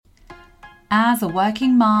As a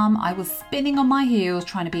working mum, I was spinning on my heels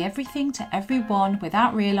trying to be everything to everyone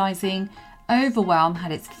without realising overwhelm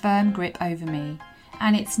had its firm grip over me.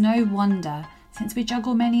 And it's no wonder, since we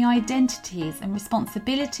juggle many identities and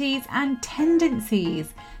responsibilities and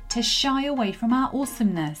tendencies to shy away from our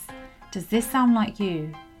awesomeness. Does this sound like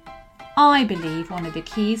you? I believe one of the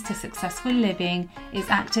keys to successful living is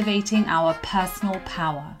activating our personal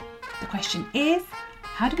power. The question is,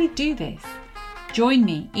 how do we do this? Join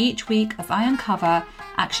me each week as I uncover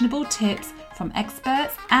actionable tips from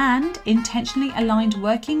experts and intentionally aligned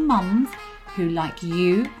working mums who, like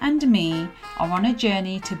you and me, are on a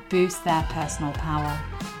journey to boost their personal power.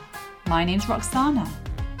 My name's Roxana.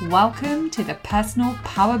 Welcome to the Personal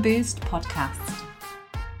Power Boost podcast.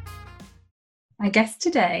 My guest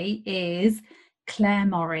today is Claire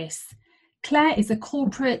Morris. Claire is a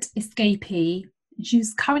corporate escapee.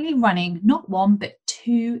 She's currently running not one but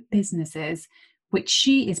two businesses, which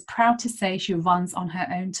she is proud to say she runs on her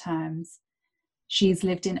own terms. She's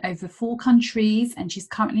lived in over 4 countries and she's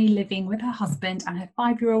currently living with her husband and her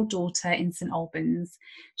 5-year-old daughter in St Albans.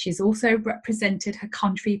 She's also represented her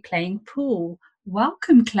country playing pool.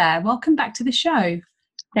 Welcome, Claire. Welcome back to the show.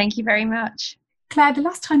 Thank you very much. Claire, the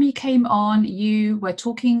last time you came on, you were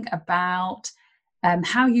talking about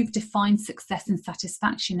how you've defined success and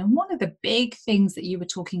satisfaction. And one of the big things that you were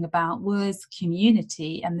talking about was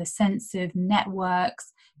community and the sense of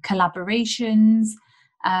networks, collaborations,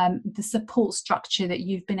 the support structure that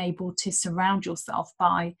you've been able to surround yourself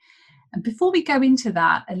by. And before we go into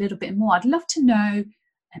that a little bit more, I'd love to know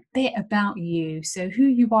a bit about you. So who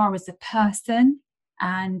you are as a person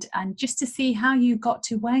and just to see how you got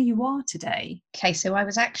to where you are today. Okay, so I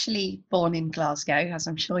was actually born in Glasgow, as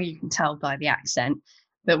I'm sure you can tell by the accent.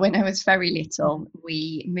 But when I was very little,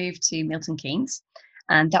 we moved to Milton Keynes,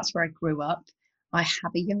 and that's where I grew up. I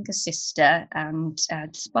have a younger sister, and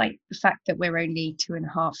despite the fact that we're only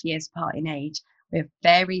 2.5 years apart in age, we're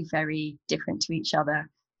very, very different to each other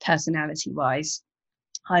personality-wise.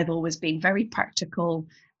 I've always been very practical,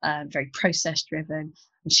 very process-driven,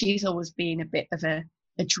 and she's always been a bit of a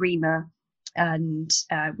dreamer, and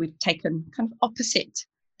we've taken kind of opposite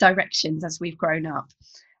directions as we've grown up.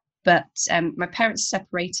 But my parents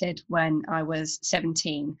separated when I was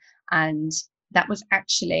 17, and that was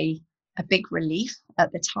actually a big relief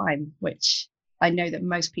at the time, which I know that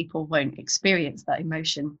most people won't experience that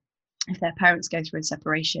emotion if their parents go through a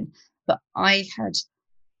separation. But I had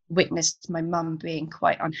witnessed my mum being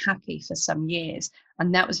quite unhappy for some years,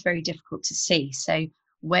 and that was very difficult to see. So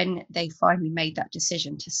when they finally made that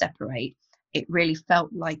decision to separate, it really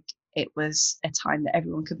felt like it was a time that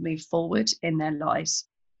everyone could move forward in their lives.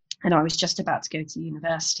 And I was just about to go to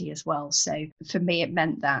university as well. So for me, it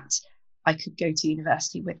meant that I could go to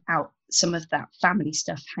university without some of that family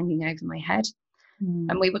stuff hanging over my head.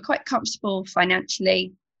 And we were quite comfortable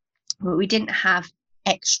financially, but we didn't have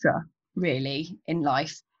extra really in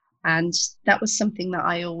life. And that was something that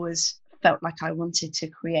I always felt like I wanted to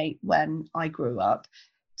create when I grew up,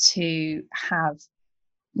 to have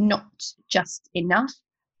not just enough,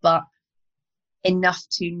 but enough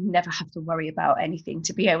to never have to worry about anything,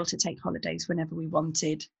 to be able to take holidays whenever we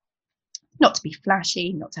wanted, not to be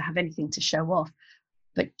flashy, not to have anything to show off,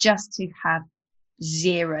 but just to have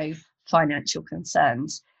zero financial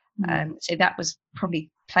concerns. So that was probably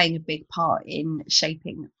playing a big part in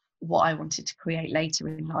shaping what I wanted to create later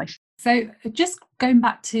in life. So just going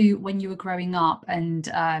back to when you were growing up and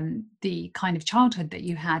the kind of childhood that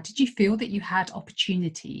you had, did you feel that you had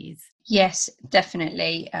opportunities? Yes,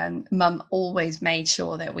 definitely. Mum always made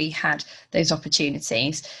sure that we had those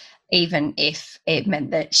opportunities, even if it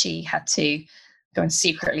meant that she had to go and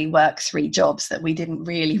secretly work 3 jobs that we didn't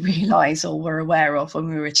really realise or were aware of when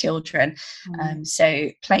we were children. So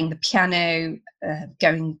playing the piano,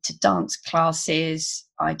 going to dance classes,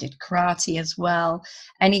 I did karate as well.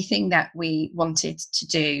 Anything that we wanted to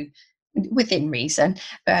do within reason,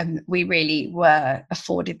 we really were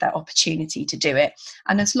afforded that opportunity to do it.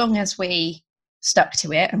 And as long as we stuck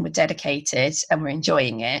to it and were dedicated and were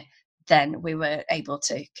enjoying it, then we were able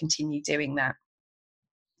to continue doing that.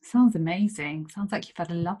 Sounds amazing. Sounds like you've had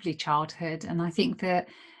a lovely childhood. And I think that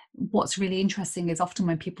what's really interesting is often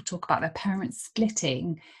when people talk about their parents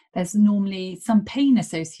splitting, there's normally some pain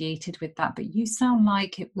associated with that. But you sound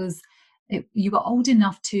like you were old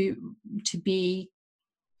enough to be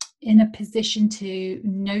in a position to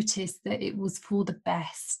notice that it was for the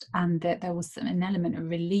best and that there was an element of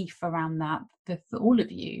relief around that for all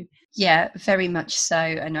of you. Yeah, very much so.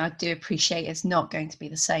 And I do appreciate it's not going to be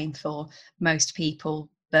the same for most people.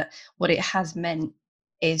 But what it has meant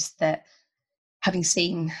is that having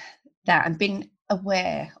seen that and been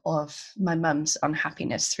aware of my mum's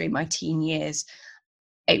unhappiness through my teen years,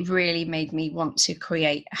 it really made me want to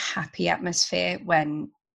create a happy atmosphere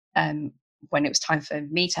when it was time for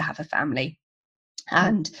me to have a family,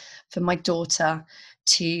 and for my daughter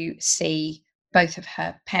to see both of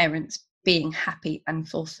her parents being happy and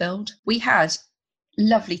fulfilled. We had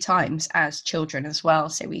lovely times as children as well.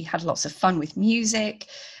 So we had lots of fun with music,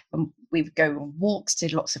 and we would go on walks,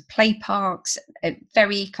 did lots of play parks, a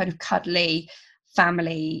very kind of cuddly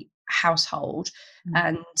family household.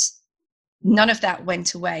 And none of that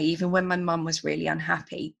went away, even when my mum was really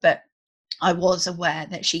unhappy. But I was aware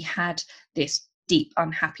that she had this deep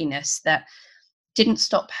unhappiness that didn't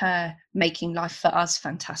stop her making life for us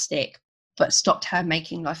fantastic, but stopped her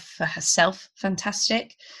making life for herself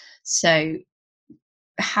fantastic. So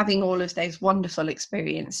having all of those wonderful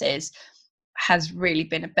experiences has really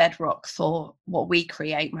been a bedrock for what we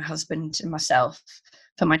create, my husband and myself,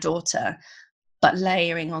 for my daughter. But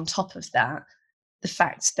layering on top of that, the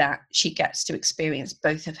fact that she gets to experience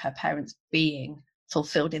both of her parents being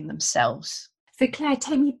fulfilled in themselves. So Claire,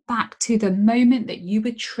 take me back to the moment that you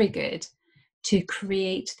were triggered to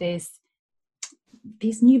create these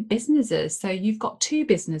new businesses. So you've got two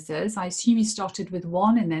businesses. I assume you started with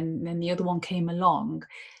one and then the other one came along.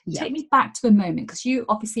 Yeah. Take me back to the moment, because you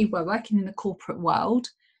obviously were working in the corporate world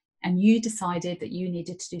and you decided that you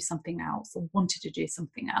needed to do something else or wanted to do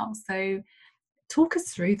something else. So talk us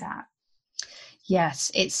through that.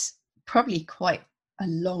 Yes, it's probably quite a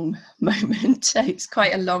long moment. It's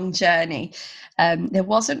quite a long journey. There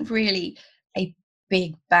wasn't really a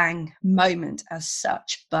big bang moment as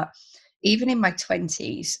such, but even in my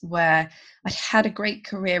 20s, where I'd had a great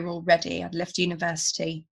career already, I'd left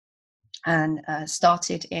university and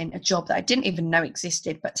started in a job that I didn't even know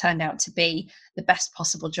existed, but turned out to be the best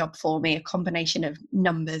possible job for me, a combination of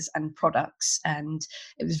numbers and products. And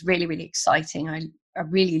it was really, really exciting. I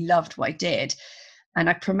really loved what I did. And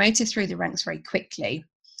I promoted through the ranks very quickly.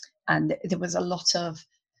 And there was a lot of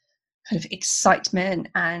kind of excitement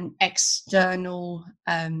and external,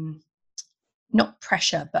 not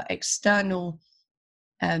pressure, but external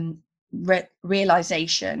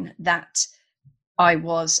realization that I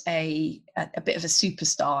was a bit of a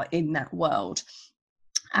superstar in that world.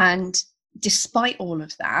 And despite all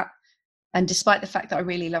of that, and despite the fact that I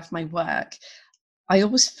really loved my work, I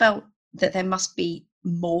always felt that there must be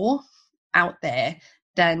more out there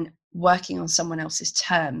than working on someone else's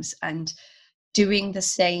terms and doing the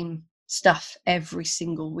same stuff every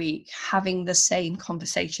single week, having the same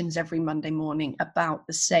conversations every Monday morning about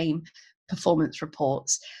the same performance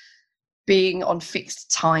reports, being on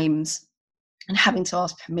fixed times, and having to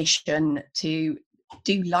ask permission to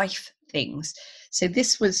do life things. So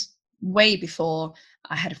this was way before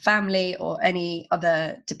I had a family or any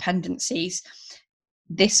other dependencies.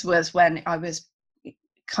 This was when I was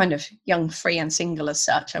kind of young, free and single as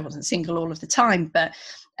such. I wasn't single all of the time, but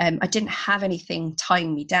I didn't have anything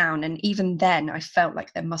tying me down. And even then I felt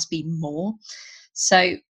like there must be more.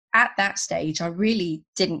 So at that stage, I really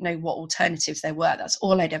didn't know what alternatives there were. That's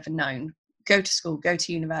all I'd ever known. Go to school, go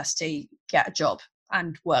to university, get a job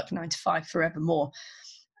and work 9 to 5 forevermore.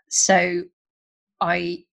 So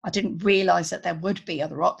I didn't realize that there would be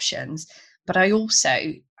other options, but I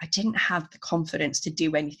didn't have the confidence to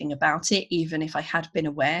do anything about it, even if I had been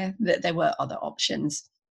aware that there were other options.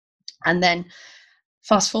 And then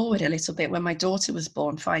fast forward a little bit, when my daughter was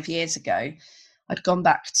born 5 years ago, I'd gone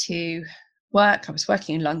back to work. I was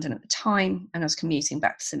working in London at the time and I was commuting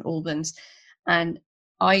back to St Albans, and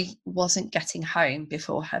I wasn't getting home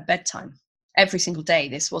before her bedtime every single day.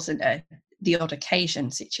 This wasn't the odd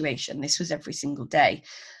occasion situation. This was every single day.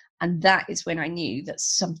 And that is when I knew that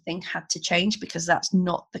something had to change, because that's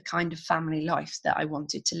not the kind of family life that I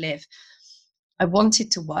wanted to live. I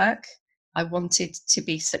wanted to work. I wanted to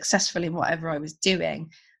be successful in whatever I was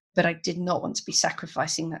doing, but I did not want to be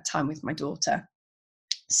sacrificing that time with my daughter.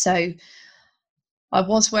 So I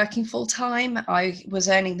was working full time. I was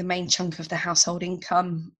earning the main chunk of the household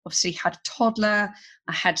income. Obviously had a toddler.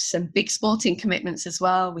 I had some big sporting commitments as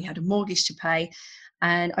well. We had a mortgage to pay,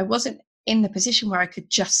 and I wasn't in the position where I could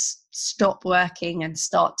just stop working and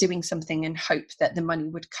start doing something and hope that the money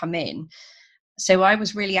would come in. So I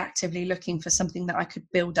was really actively looking for something that I could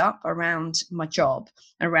build up around my job,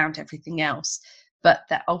 around everything else, but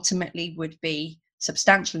that ultimately would be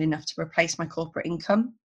substantial enough to replace my corporate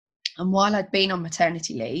income. And while I'd been on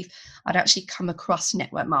maternity leave, I'd actually come across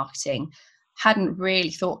network marketing. Hadn't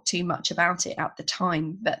really thought too much about it at the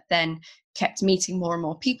time, but then kept meeting more and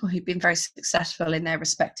more people who'd been very successful in their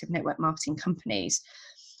respective network marketing companies.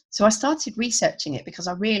 So I started researching it because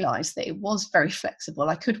I realized that it was very flexible.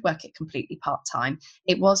 I could work it completely part-time.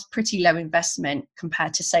 It was pretty low investment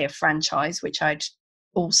compared to, say, a franchise, which I'd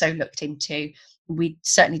also looked into. We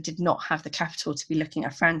certainly did not have the capital to be looking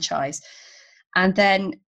at a franchise. And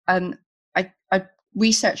then I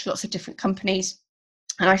researched lots of different companies,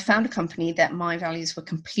 and I found a company that my values were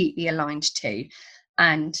completely aligned to,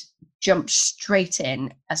 and jumped straight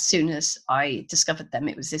in as soon as I discovered them.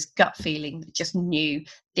 It was this gut feeling that just knew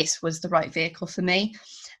this was the right vehicle for me.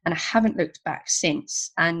 And I haven't looked back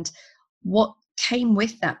since. And what came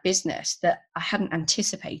with that business that I hadn't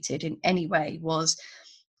anticipated in any way was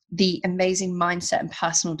the amazing mindset and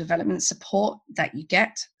personal development support that you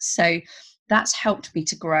get. So that's helped me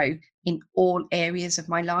to grow in all areas of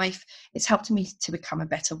my life. It's helped me to become a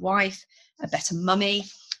better wife, a better mummy,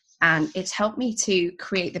 and it's helped me to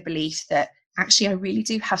create the belief that actually I really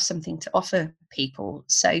do have something to offer people.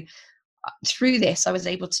 So through this, I was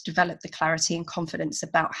able to develop the clarity and confidence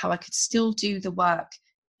about how I could still do the work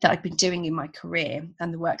that I'd been doing in my career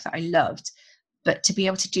and the work that I loved, but to be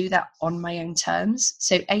able to do that on my own terms.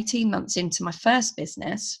 So 18 months into my first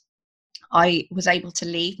business, I was able to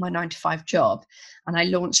leave my 9-to-5 job, and I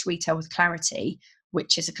launched Retail with Clarity,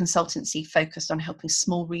 which is a consultancy focused on helping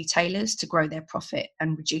small retailers to grow their profit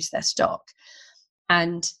and reduce their stock.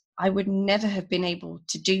 And I would never have been able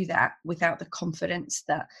to do that without the confidence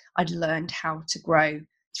that I'd learned how to grow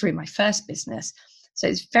through my first business. So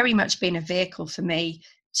it's very much been a vehicle for me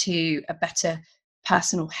to a better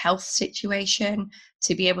personal health situation,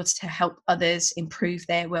 to be able to help others improve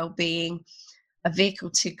their well-being, a vehicle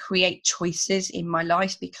to create choices in my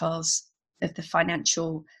life because of the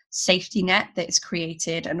financial safety net that is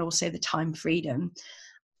created, and also the time freedom,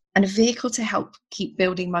 and a vehicle to help keep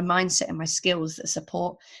building my mindset and my skills that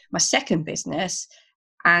support my second business,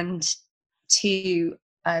 and to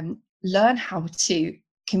learn how to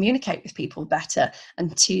communicate with people better,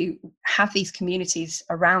 and to have these communities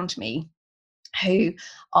around me who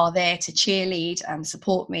are there to cheerlead and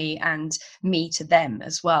support me, and me to them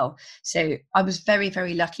as well. So I was very,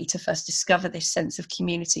 very lucky to first discover this sense of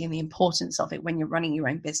community and the importance of it when you're running your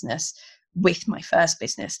own business with my first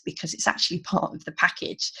business, because it's actually part of the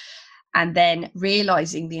package. And then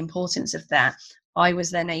realizing the importance of that, I was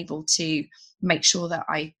then able to make sure that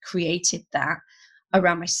I created that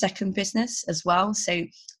around my second business as well. So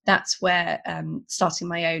that's where starting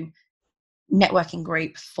my own networking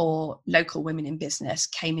group for local women in business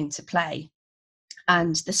came into play,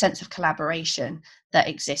 and the sense of collaboration that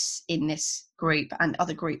exists in this group and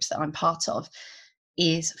other groups that I'm part of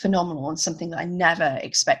is phenomenal, and something that I never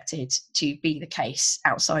expected to be the case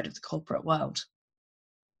outside of the corporate world.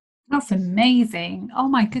 That's amazing. Oh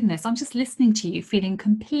my goodness. I'm just listening to you, feeling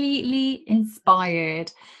completely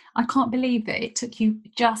inspired. I can't believe that it took you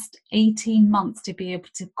just 18 months to be able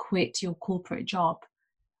to quit your corporate job.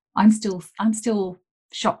 I'm still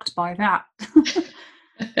shocked by that.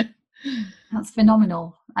 That's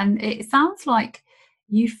phenomenal. And it sounds like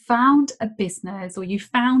you found a business, or you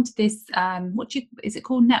found this is it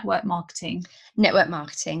called, network marketing? Network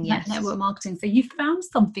marketing, yes. Network marketing. So you found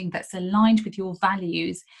something that's aligned with your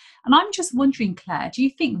values. And I'm just wondering, Claire, do you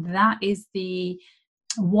think that is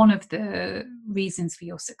one of the reasons for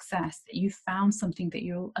your success, that you found something that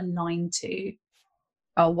you're aligned to?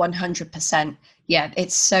 Oh, 100%. Yeah,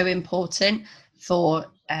 it's so important for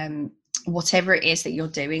whatever it is that you're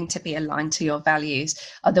doing to be aligned to your values.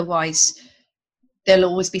 Otherwise, there'll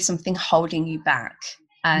always be something holding you back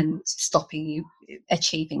and stopping you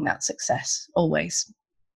achieving that success, always.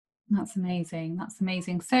 That's amazing. That's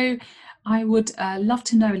amazing. So I would love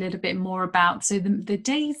to know a little bit more about, so the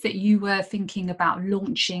days that you were thinking about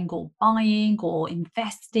launching or buying or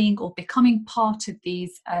investing or becoming part of the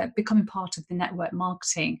network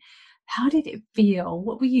marketing, how did it feel?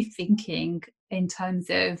 What were you thinking in terms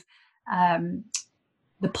of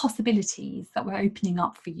the possibilities that were opening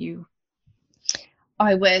up for you?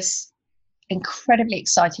 I was incredibly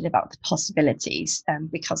excited about the possibilities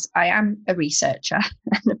because I am a researcher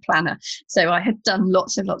and a planner. So I had done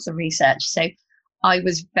lots of research. So I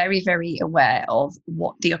was very, very aware of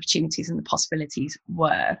what the opportunities and the possibilities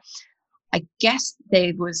were. I guess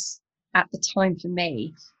there was, at the time for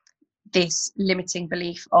me, this limiting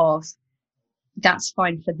belief of that's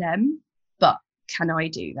fine for them, but can I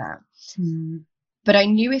do that? But I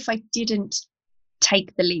knew if I didn't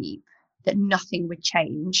take the leap, that nothing would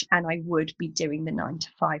change and I would be doing the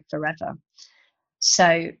 9-to-5 forever. So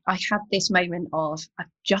I had this moment of, I've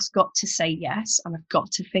just got to say yes, and I've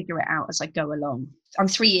got to figure it out as I go along. I'm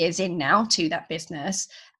 3 years in now to that business,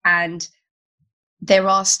 and there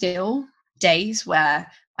are still days where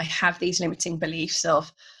I have these limiting beliefs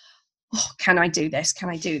of, oh, can I do this? Can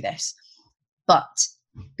I do this? But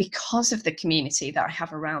because of the community that I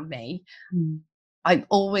have around me, I'm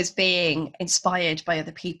always being inspired by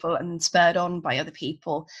other people and spurred on by other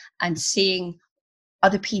people, and seeing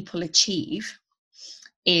other people achieve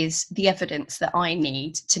is the evidence that I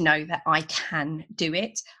need to know that I can do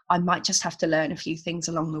it. I might just have to learn a few things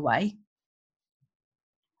along the way.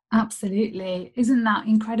 Absolutely. Isn't that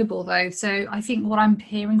incredible though? So I think what I'm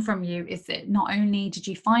hearing from you is that not only did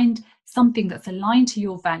you find something that's aligned to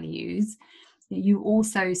your values, that you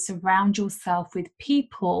also surround yourself with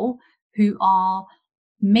people who are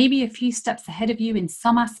maybe a few steps ahead of you in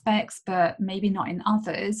some aspects, but maybe not in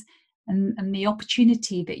others. And the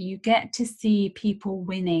opportunity that you get to see people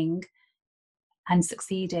winning and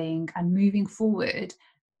succeeding and moving forward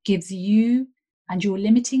gives you and your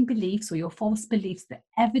limiting beliefs or your false beliefs the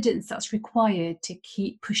evidence that's required to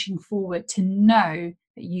keep pushing forward, to know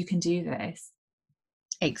that you can do this.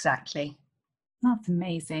 Exactly. That's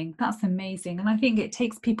amazing. That's amazing. And I think it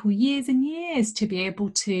takes people years and years to be able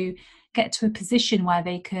to get to a position where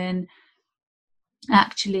they can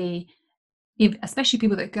actually, especially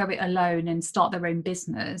people that go it alone and start their own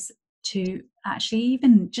business, to actually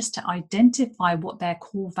even just to identify what their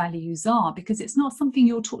core values are, because it's not something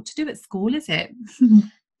you're taught to do at school, is it?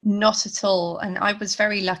 Not at all. And I was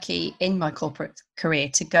very lucky in my corporate career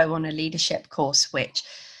to go on a leadership course, which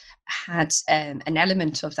had an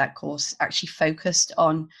element of that course actually focused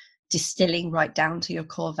on distilling right down to your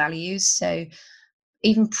core values. So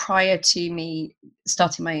even prior to me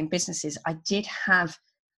starting my own businesses, I did have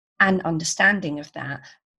an understanding of that,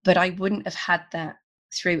 but I wouldn't have had that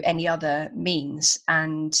through any other means.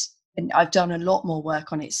 And I've done a lot more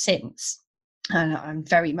work on it since. And I'm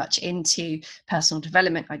very much into personal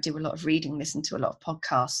development. I do a lot of reading, listen to a lot of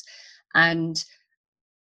podcasts. And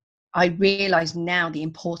I realize now the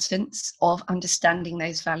importance of understanding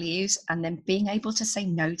those values and then being able to say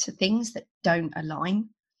no to things that don't align.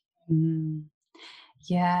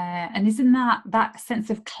 Yeah. And isn't that sense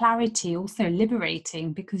of clarity also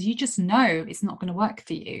liberating, because you just know it's not going to work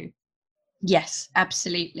for you? Yes,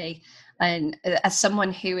 absolutely. And as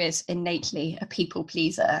someone who is innately a people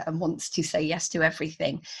pleaser and wants to say yes to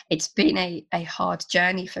everything, it's been a hard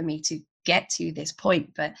journey for me to get to this point.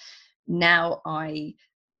 But now I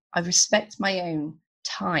respect my own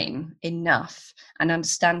time enough and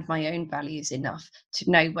understand my own values enough to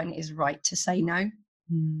know when it is right to say no.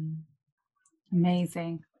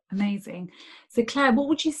 Amazing. Amazing. So Claire, what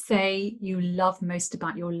would you say you love most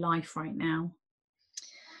about your life right now?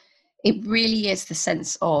 It really is the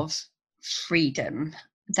sense of freedom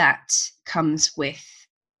that comes with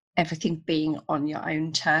everything being on your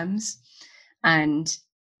own terms. And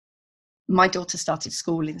my daughter started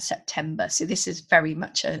school in September, so this is very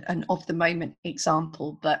much an of the moment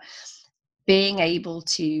example, but being able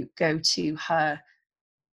to go to her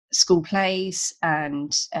school plays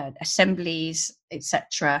and assemblies,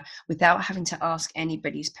 etc., without having to ask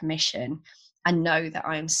anybody's permission, and know that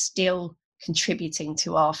I am still contributing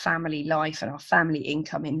to our family life and our family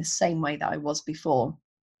income in the same way that I was before,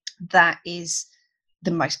 that is the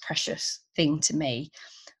most precious thing to me.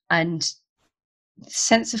 And the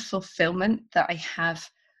sense of fulfillment that I have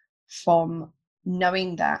from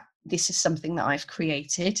knowing that this is something that I've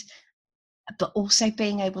created, but also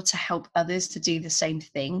being able to help others to do the same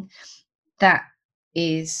thing, that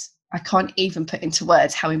is, I can't even put into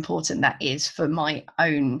words how important that is for my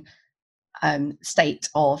own state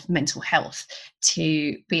of mental health,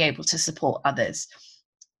 to be able to support others.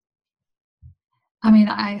 I mean,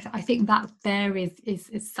 I think that there is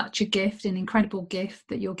such a gift, an incredible gift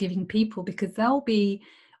that you're giving people, because they'll be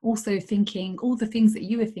also thinking all the things that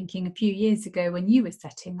you were thinking a few years ago when you were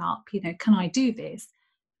setting up, can I do this?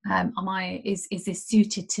 Is this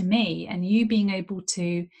suited to me? And you being able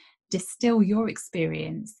to distill your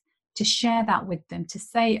experience, to share that with them, to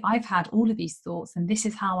say, I've had all of these thoughts and this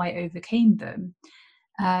is how I overcame them,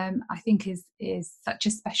 I think is such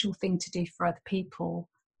a special thing to do for other people.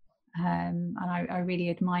 And I really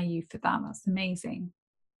admire you for that. That's amazing.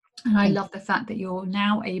 And I love the fact that you're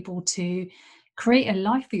now able to create a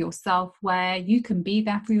life for yourself where you can be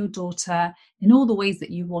there for your daughter in all the ways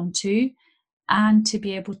that you want to, and to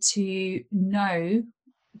be able to know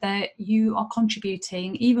that you are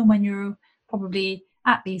contributing, even when you're probably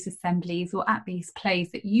at these assemblies or at these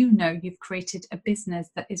plays, that you've created a business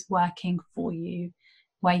that is working for you,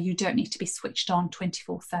 where you don't need to be switched on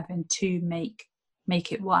 24/7 to make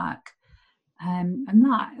it work. And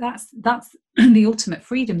that's the ultimate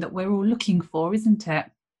freedom that we're all looking for, isn't it?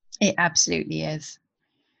 It absolutely is.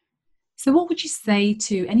 So what would you say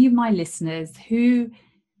to any of my listeners who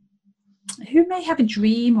who may have a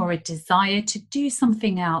dream or a desire to do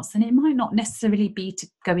something else, and it might not necessarily be to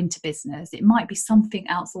go into business. It might be something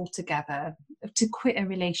else altogether, to quit a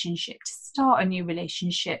relationship, to start a new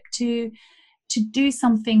relationship, to do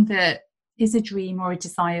something that is a dream or a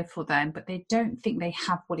desire for them, but they don't think they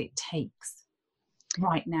have what it takes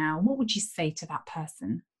right now. What would you say to that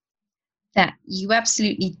person? That you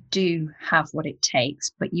absolutely do have what it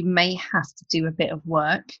takes, but you may have to do a bit of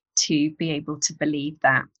work to be able to believe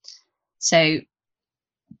that. So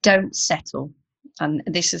don't settle. And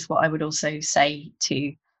this is what I would also say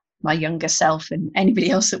to my younger self and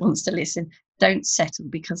anybody else that wants to listen. Don't settle,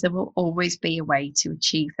 because there will always be a way to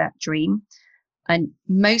achieve that dream. And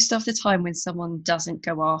most of the time, when someone doesn't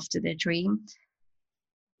go after their dream,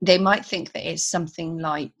 they might think that it's something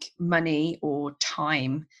like money or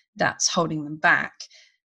time that's holding them back.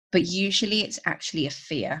 But usually it's actually a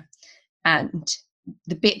fear. And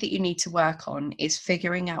the bit that you need to work on is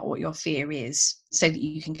figuring out what your fear is so that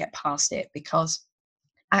you can get past it, because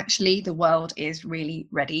actually the world is really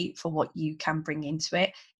ready for what you can bring into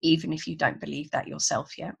it, even if you don't believe that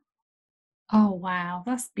yourself yet. Oh, wow,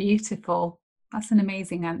 that's beautiful. That's an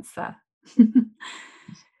amazing answer.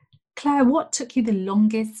 Claire, what took you the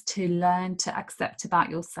longest to learn to accept about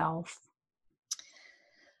yourself?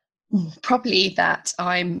 Probably that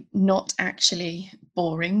I'm not actually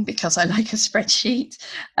boring, because I like a spreadsheet,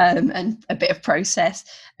 and a bit of process,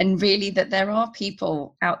 and really that there are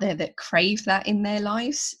people out there that crave that in their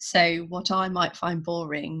lives. So what I might find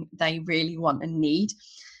boring, they really want and need.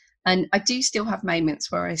 And I do still have moments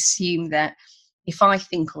where I assume that if I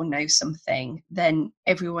think or know something, then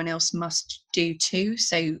everyone else must do too.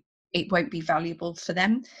 So it won't be valuable for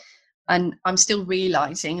them. And I'm still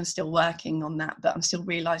realizing and still working on that, but I'm still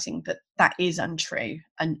realizing that that is untrue.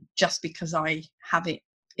 And just because I have it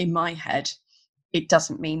in my head, it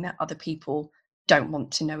doesn't mean that other people don't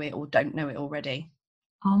want to know it or don't know it already.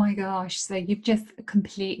 Oh my gosh. So you've just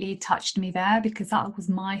completely touched me there, because that was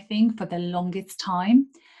my thing for the longest time.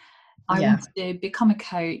 I Yeah. wanted to become a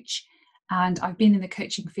coach, and I've been in the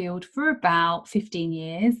coaching field for about 15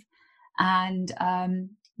 years. And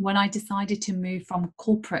when I decided to move from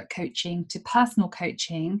corporate coaching to personal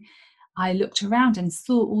coaching, I looked around and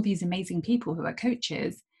saw all these amazing people who are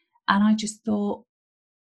coaches. And I just thought,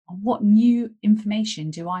 what new information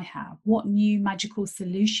do I have? What new magical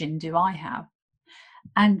solution do I have?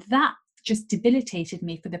 And that just debilitated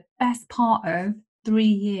me for the best part of 3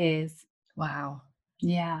 years. Wow.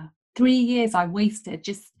 Yeah. 3 years I wasted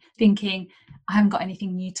just thinking, I haven't got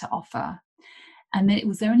anything new to offer. And then it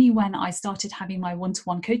was only when I started having my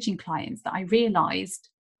one-to-one coaching clients that I realized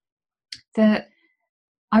that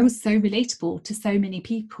I was so relatable to so many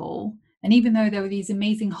people. And even though there were these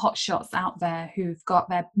amazing hotshots out there who've got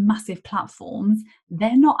their massive platforms,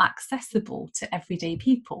 they're not accessible to everyday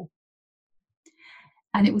people.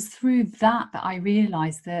 And it was through that that I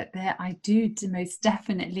realized that I do most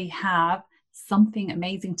definitely have something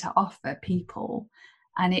amazing to offer people.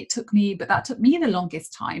 And that took me the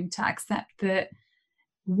longest time to accept that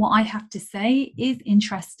what I have to say is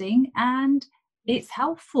interesting and it's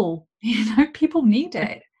helpful. People need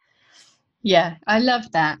it. Yeah, I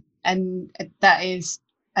love that. And that is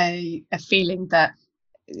a feeling that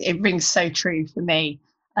it rings so true for me.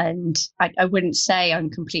 And I wouldn't say I'm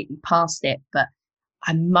completely past it, but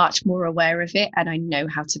I'm much more aware of it, and I know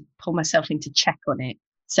how to pull myself into check on it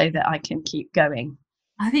so that I can keep going.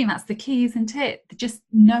 I think that's the key, isn't it? Just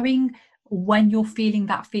knowing when you're feeling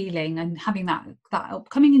that feeling and having that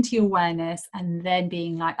coming into your awareness, and then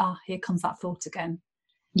being like, oh, here comes that thought again.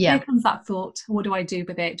 Here Yeah. comes that thought. What do I do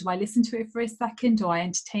with it? Do I listen to it for a second? Do I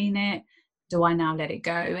entertain it? Do I now let it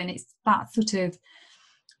go? And it's that sort of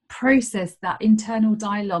process, that internal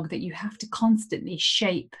dialogue that you have to constantly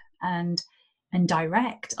shape and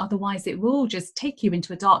direct. Otherwise, it will just take you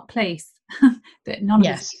into a dark place that none of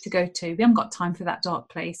us Yes. need to go to. We haven't got time for that dark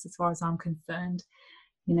place, as far as I'm concerned.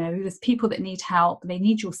 There's people that need help. They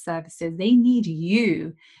need your services. They need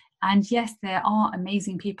you. And yes, there are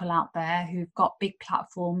amazing people out there who've got big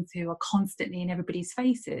platforms, who are constantly in everybody's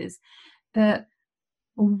faces. But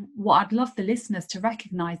what I'd love the listeners to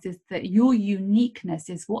recognize is that your uniqueness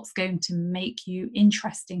is what's going to make you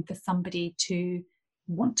interesting for somebody to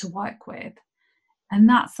want to work with. And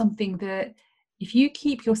that's something that, if you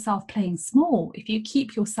keep yourself playing small, if you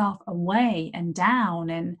keep yourself away and down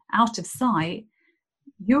and out of sight,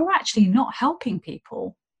 you're actually not helping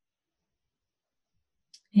people.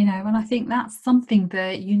 And I think that's something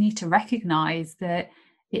that you need to recognize, that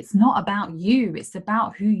it's not about you, it's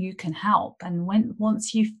about who you can help. And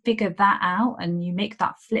once you figure that out and you make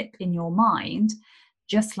that flip in your mind,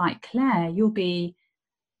 just like Claire, you'll be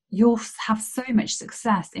you'll have so much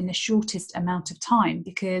success in the shortest amount of time,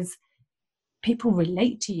 because people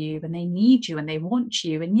relate to you and they need you and they want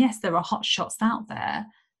you. And yes, there are hot shots out there,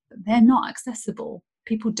 but they're not accessible.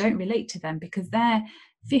 People don't relate to them because they're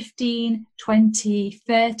 15, 20,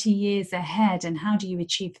 30 years ahead. And how do you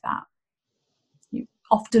achieve that?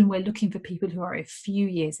 Often we're looking for people who are a few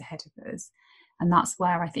years ahead of us. And that's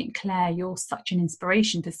where I think, Claire, you're such an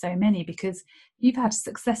inspiration for so many, because you've had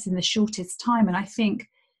success in the shortest time. And I think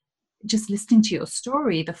just listening to your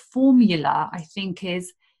story, the formula, I think,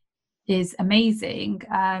 is amazing.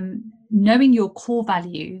 Knowing your core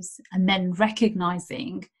values and then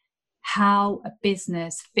recognizing how a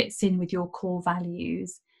business fits in with your core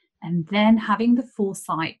values, and then having the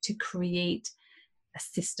foresight to create a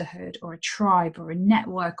sisterhood or a tribe or a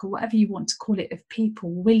network or whatever you want to call it of people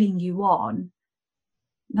willing you on.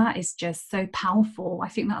 That is just so powerful. I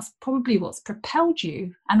think that's probably what's propelled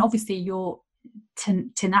you, and obviously your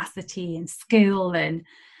tenacity and skill and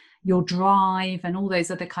your drive and all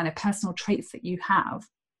those other kind of personal traits that you have.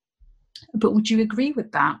 But would you agree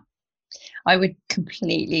with that? I would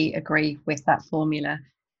completely agree with that formula.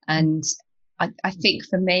 And I think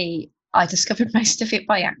for me, I discovered most of it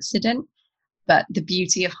by accident. But the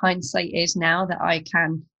beauty of hindsight is now that I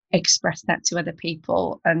can express that to other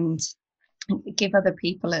people and give other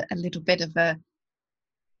people a little bit of a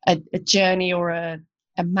journey or a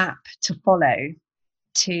map to follow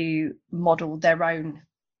to model their own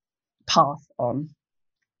path on.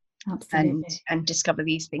 Absolutely. And discover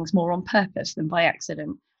these things more on purpose than by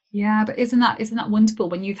accident. Yeah, but isn't that wonderful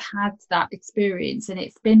when you've had that experience and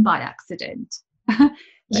it's been by accident? But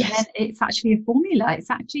yes. Then it's actually a formula. It's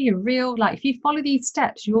actually a real, like, if you follow these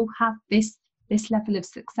steps, you'll have this level of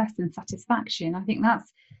success and satisfaction. I think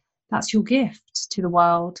that's your gift to the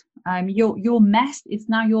world. Your mess is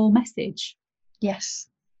now your message. Yes,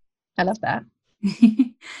 I love that.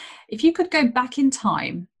 If you could go back in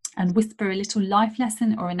time and whisper a little life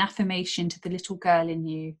lesson or an affirmation to the little girl in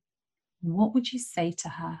you, what would you say to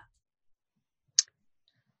her?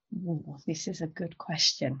 Ooh, this is a good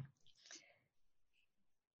question.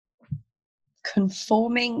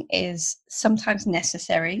 Conforming is sometimes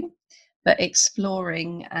necessary, but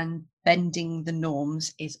exploring and bending the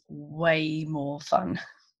norms is way more fun.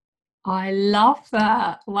 I love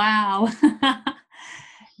that. Wow.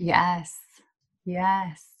 Yes.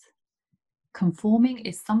 Conforming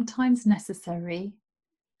is sometimes necessary,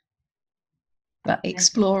 but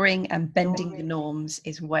exploring and bending the norms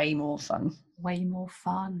is way more fun. Way more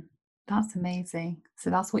fun. That's amazing. So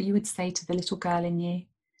that's what you would say to the little girl in you?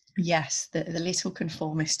 Yes, the little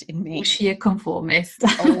conformist in me. Was she a conformist?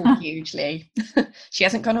 Oh, hugely. She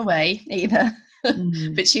hasn't gone away either,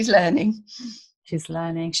 but she's learning. She's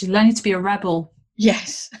learning to be a rebel.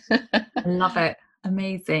 Yes. I love it.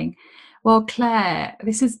 Amazing. Well, Claire,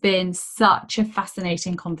 this has been such a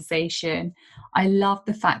fascinating conversation. I love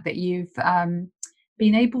the fact that you've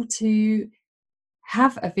been able to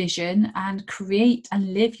have a vision and create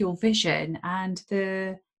and live your vision, and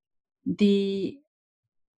the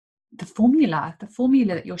formula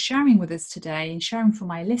that you're sharing with us today and sharing for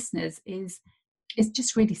my listeners is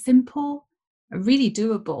just really simple, really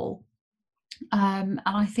doable. And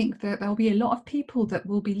I think that there'll be a lot of people that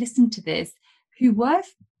will be listening to this who were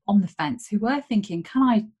on the fence, who were thinking, can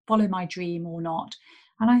I follow my dream or not?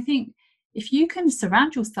 And I think if you can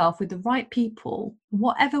surround yourself with the right people,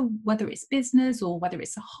 whether it's business or whether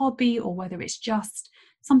it's a hobby or whether it's just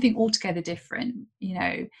something altogether different,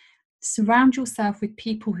 surround yourself with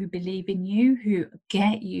people who believe in you, who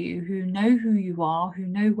get you, who know who you are, who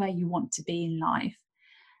know where you want to be in life,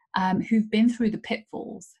 who've been through the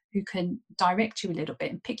pitfalls, who can direct you a little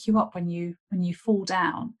bit and pick you up when you fall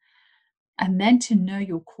down. And then to know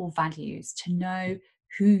your core values, to know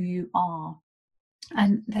who you are.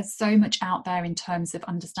 And there's so much out there in terms of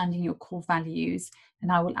understanding your core values.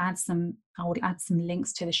 And I will add some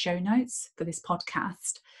links to the show notes for this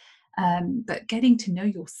podcast. But getting to know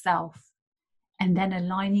yourself and then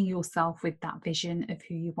aligning yourself with that vision of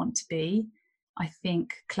who you want to be. I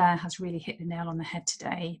think Claire has really hit the nail on the head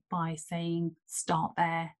today by saying start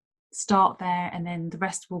there, and then the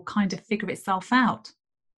rest will kind of figure itself out.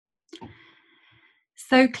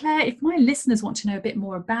 So Claire, if my listeners want to know a bit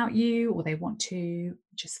more about you, or they want to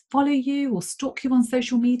just follow you or stalk you on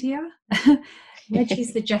social media, where do you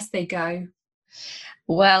suggest they go?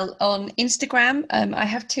 Well, on Instagram, I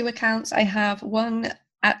have two accounts. I have one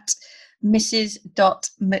at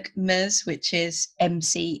Mrs.McMers, which is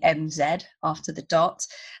MCMZ after the dot.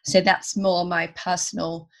 So that's more my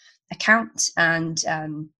personal account, and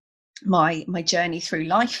my journey through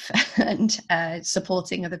life and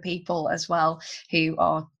supporting other people as well who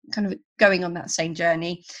are kind of going on that same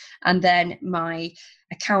journey. And then my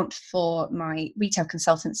account for my retail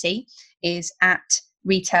consultancy is at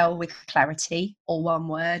Retail with Clarity, all one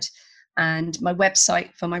word. And my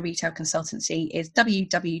website for my retail consultancy is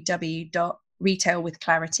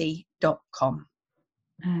www.retailwithclarity.com.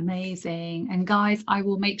 Amazing. And guys, I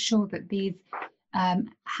will make sure that these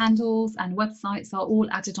handles and websites are all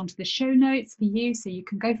added onto the show notes for you, so you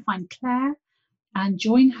can go find Claire and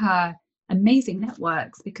join her amazing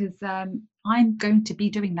networks, because I'm going to be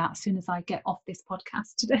doing that as soon as I get off this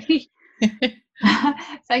podcast today.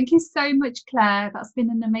 Thank you so much, Claire. That's been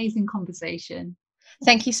an amazing conversation.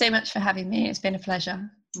 Thank you so much for having me. It's been a pleasure.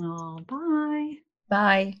 Oh, bye.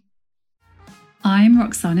 Bye. I'm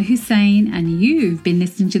Roxana Hussain, and you've been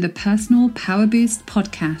listening to the Personal Power Boost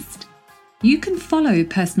podcast. You can follow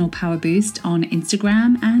Personal Power Boost on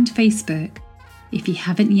Instagram and Facebook. If you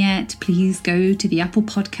haven't yet, please go to the Apple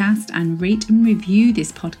Podcast and rate and review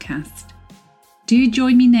this podcast. Do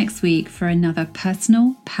join me next week for another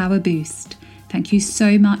Personal Power Boost. Thank you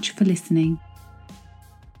so much for listening.